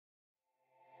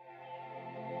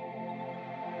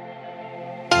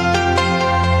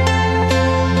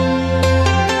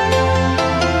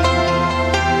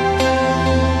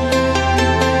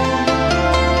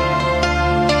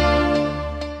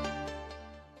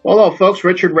Well, hello, folks.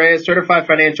 Richard Reyes, certified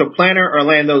financial planner,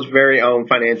 Orlando's very own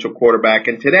financial quarterback.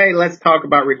 And today, let's talk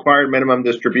about required minimum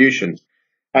distributions.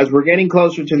 As we're getting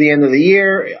closer to the end of the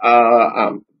year,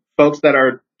 folks that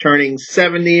are turning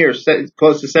 70 or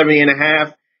close to 70 and a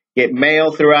half get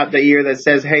mail throughout the year that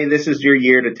says, hey, this is your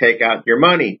year to take out your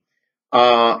money.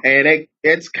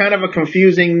 It's kind of a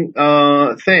confusing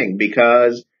thing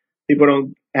because people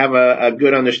don't have a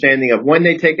good understanding of when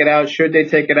they take it out, should they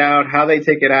take it out, how they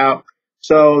take it out.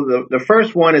 So the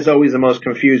first one is always the most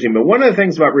confusing. But one of the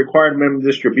things about required minimum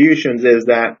distributions is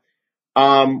that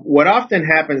what often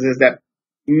happens is that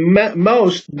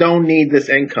most don't need this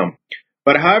income.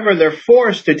 But however, they're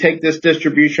forced to take this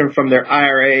distribution from their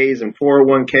IRAs and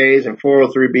 401ks and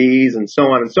 403bs and so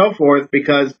on and so forth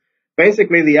because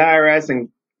basically the IRS in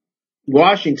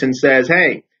Washington says,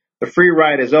 hey, the free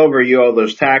ride is over, you owe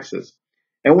those taxes.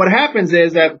 And what happens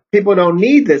is that people don't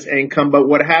need this income, but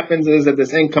what happens is that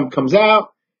this income comes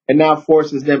out and now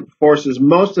forces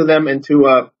most of them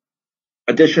into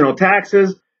additional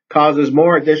taxes, causes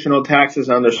more additional taxes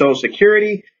on their Social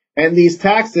Security, and these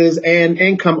taxes and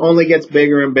income only gets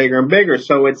bigger and bigger and bigger.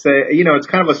 So it's it's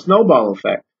kind of a snowball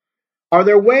effect. Are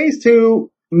there ways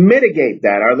to mitigate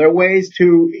that? Are there ways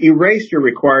to erase your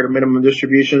required minimum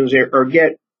distributions or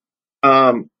get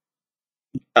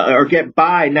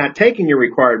by not taking your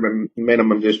required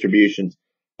minimum distributions?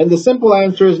 And the simple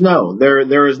answer is no,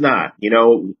 there is not.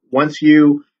 Once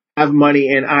you have money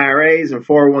in IRAs and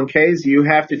 401ks, you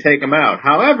have to take them out.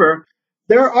 However,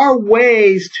 there are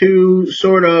ways to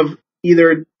sort of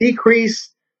either decrease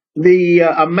the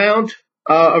amount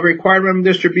of required minimum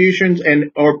distributions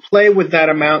or play with that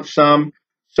amount some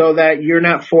so that you're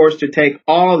not forced to take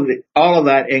all of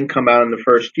that income out in the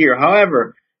first year.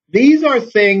 However, these are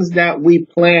things that we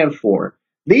plan for.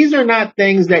 These are not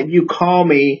things that you call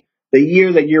me the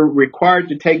year that you're required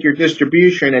to take your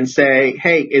distribution and say,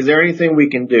 hey, is there anything we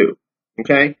can do?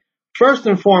 Okay. First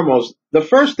and foremost, the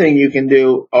first thing you can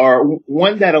do, or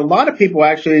one that a lot of people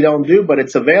actually don't do, but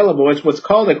it's available, it's what's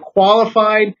called a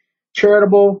qualified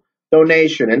charitable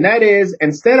donation. And that is,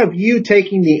 instead of you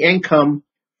taking the income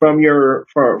from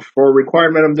for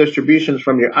required minimum distributions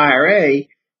from your IRA,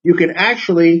 you can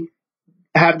actually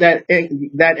have that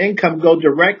income go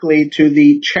directly to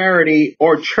the charity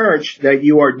or church that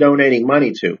you are donating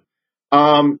money to.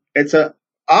 It's a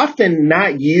often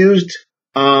not used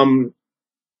rule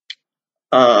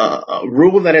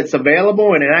that it's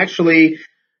available, and it actually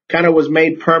kind of was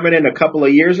made permanent a couple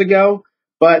of years ago.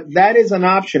 But that is an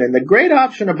option, and the great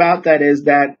option about that is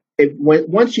that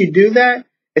once you do that,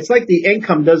 it's like the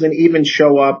income doesn't even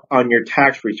show up on your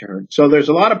tax return. So there's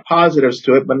a lot of positives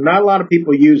to it, but not a lot of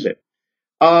people use it.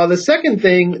 The second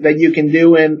thing that you can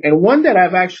do, and one that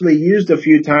I've actually used a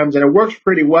few times and it works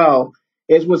pretty well,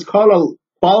 is what's called a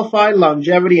qualified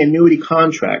longevity annuity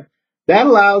contract. That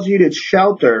allows you to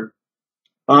shelter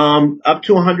up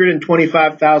to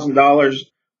 $125,000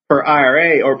 per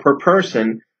IRA or per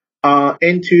person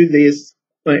into this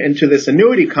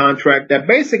annuity contract that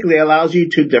basically allows you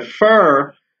to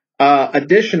defer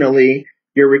additionally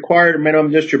your required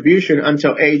minimum distribution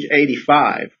until age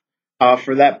 85.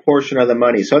 For that portion of the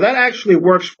money. So that actually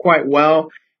works quite well.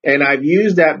 And I've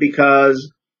used that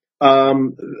because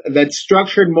that's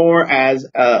structured more as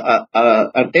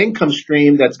an income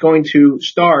stream that's going to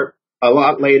start a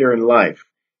lot later in life.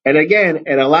 And again,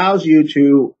 it allows you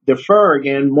to defer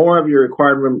again more of your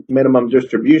required minimum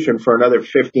distribution for another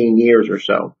 15 years or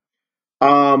so.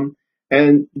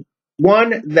 And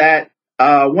one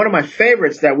of my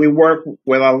favorites that we work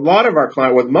with a lot of our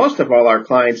clients, with most of all our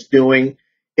clients doing,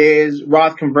 is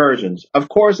Roth conversions. Of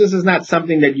course, this is not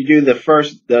something that you do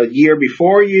the year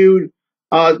before you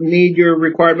need your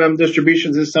required minimum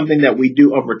distributions. This is something that we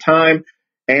do over time.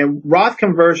 And Roth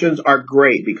conversions are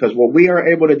great because what we are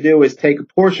able to do is take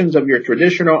portions of your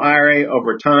traditional IRA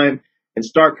over time and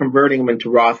start converting them into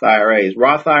Roth IRAs.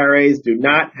 Roth IRAs do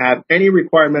not have any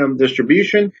required minimum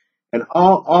distribution. And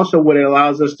also what it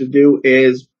allows us to do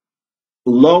is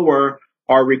lower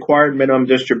our required minimum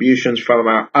distributions from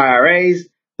our IRAs,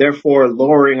 therefore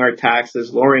lowering our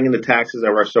taxes, lowering the taxes of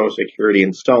our Social Security,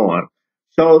 and so on.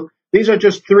 So these are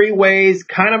just three ways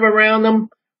kind of around them.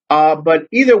 But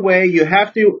either way, you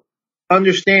have to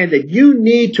understand that you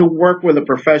need to work with a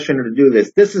professional to do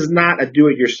this. This is not a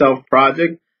do-it-yourself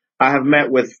project. I have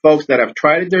met with folks that have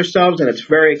tried it themselves, and it's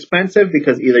very expensive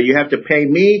because either you have to pay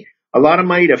me a lot of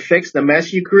money to fix the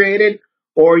mess you created,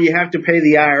 or you have to pay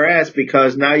the IRS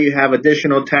because now you have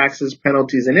additional taxes,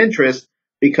 penalties, and interest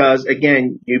because,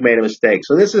 again, you made a mistake.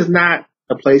 So this is not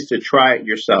a place to try it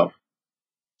yourself.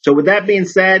 So with that being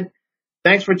said,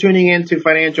 thanks for tuning in to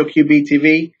Financial QB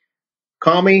TV.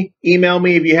 Call me, email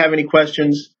me if you have any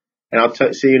questions. and I'll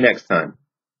see you next time.